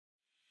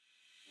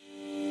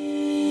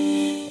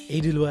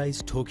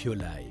Edelweiss Tokyo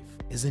Life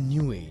is a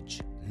new age,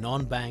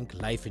 non-bank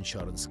life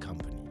insurance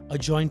company, a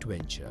joint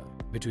venture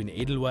between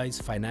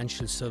Edelweiss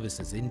Financial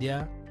Services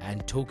India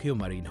and Tokio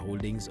Marine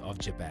Holdings of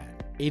Japan.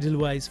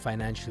 Edelweiss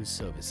Financial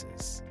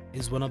Services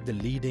is one of the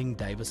leading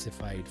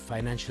diversified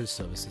financial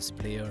services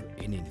player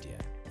in India.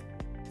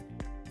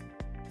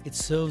 It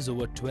serves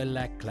over 12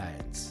 lakh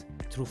clients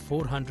through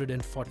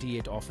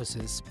 448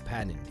 offices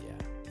pan-India.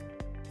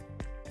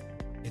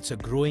 It's a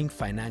growing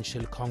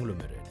financial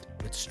conglomerate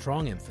with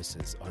strong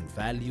emphasis on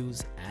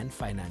values and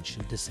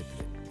financial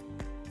discipline.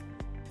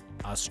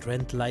 Our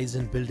strength lies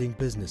in building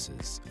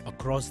businesses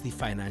across the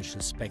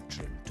financial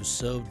spectrum to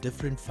serve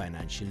different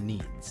financial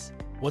needs.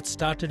 What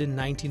started in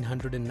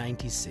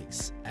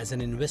 1996 as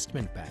an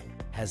investment bank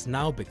has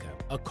now become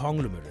a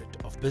conglomerate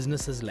of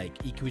businesses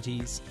like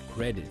equities,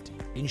 credit,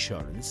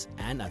 insurance,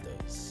 and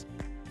others.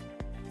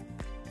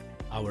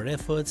 Our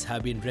efforts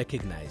have been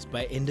recognized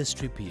by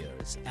industry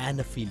peers and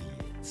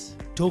affiliates.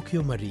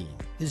 Tokio Marine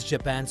is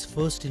Japan's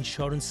first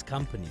insurance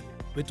company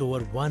with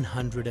over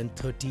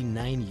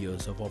 139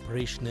 years of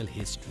operational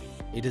history.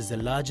 It is the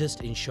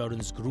largest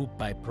insurance group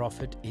by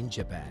profit in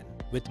Japan,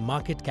 with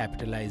market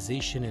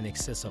capitalization in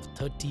excess of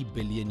 $30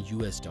 billion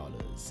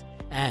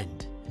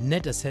and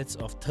net assets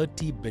of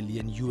 $30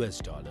 billion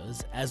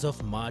as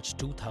of March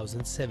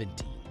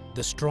 2017.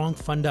 The strong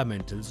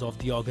fundamentals of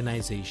the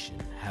organization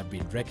have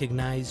been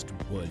recognized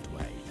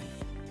worldwide.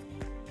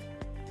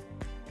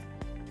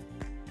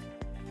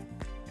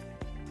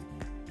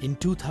 In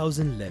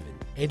 2011,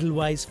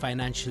 Edelweiss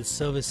Financial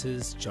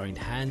Services joined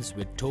hands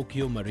with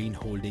Tokio Marine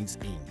Holdings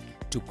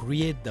Inc. to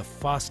create the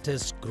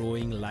fastest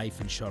growing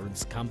life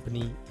insurance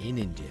company in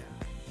India.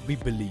 We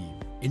believe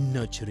in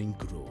nurturing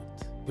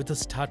growth. With a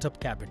startup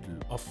capital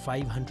of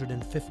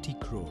 550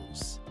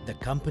 crores, the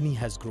company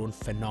has grown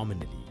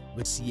phenomenally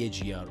with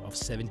CAGR of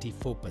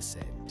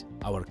 74%.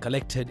 Our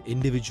collected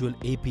individual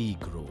APE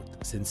growth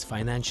since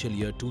financial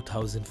year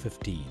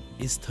 2015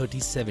 is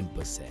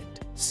 37%,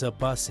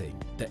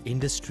 surpassing the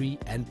industry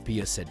and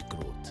peer set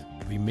growth.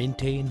 We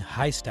maintain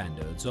high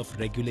standards of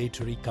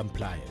regulatory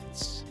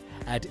compliance.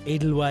 At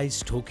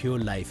Edelweiss Tokyo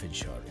Life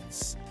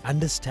Insurance,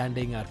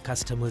 understanding our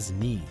customers'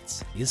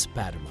 needs is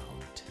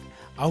paramount.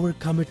 Our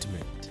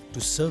commitment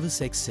to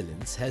service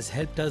excellence has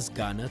helped us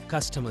garner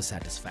customer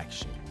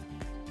satisfaction.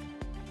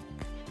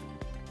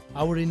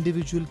 Our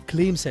individual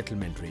claim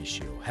settlement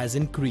ratio has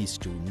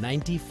increased to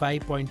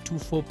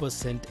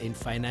 95.24% in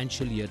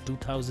financial year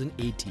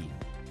 2018.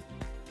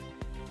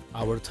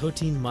 Our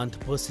 13-month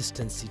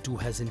persistency too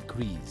has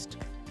increased.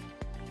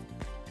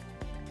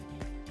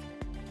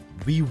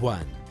 We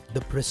won the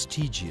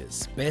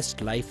prestigious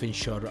Best Life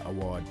Insurer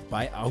Award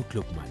by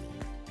Outlook Money.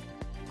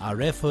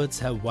 Our efforts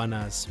have won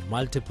us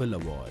multiple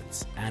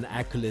awards and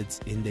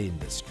accolades in the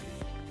industry.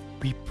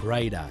 We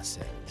pride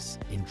ourselves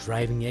in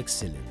driving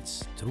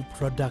excellence through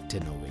product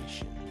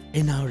innovation.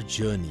 In our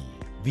journey,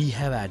 we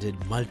have added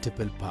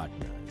multiple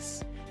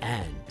partners,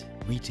 and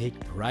we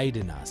take pride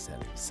in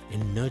ourselves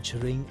in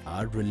nurturing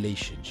our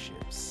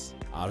relationships.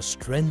 Our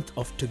strength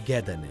of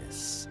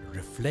togetherness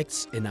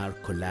reflects in our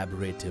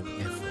collaborative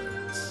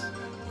efforts.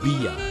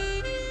 We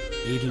are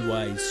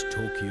Edelweiss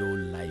Tokyo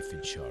Life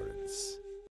Insurance.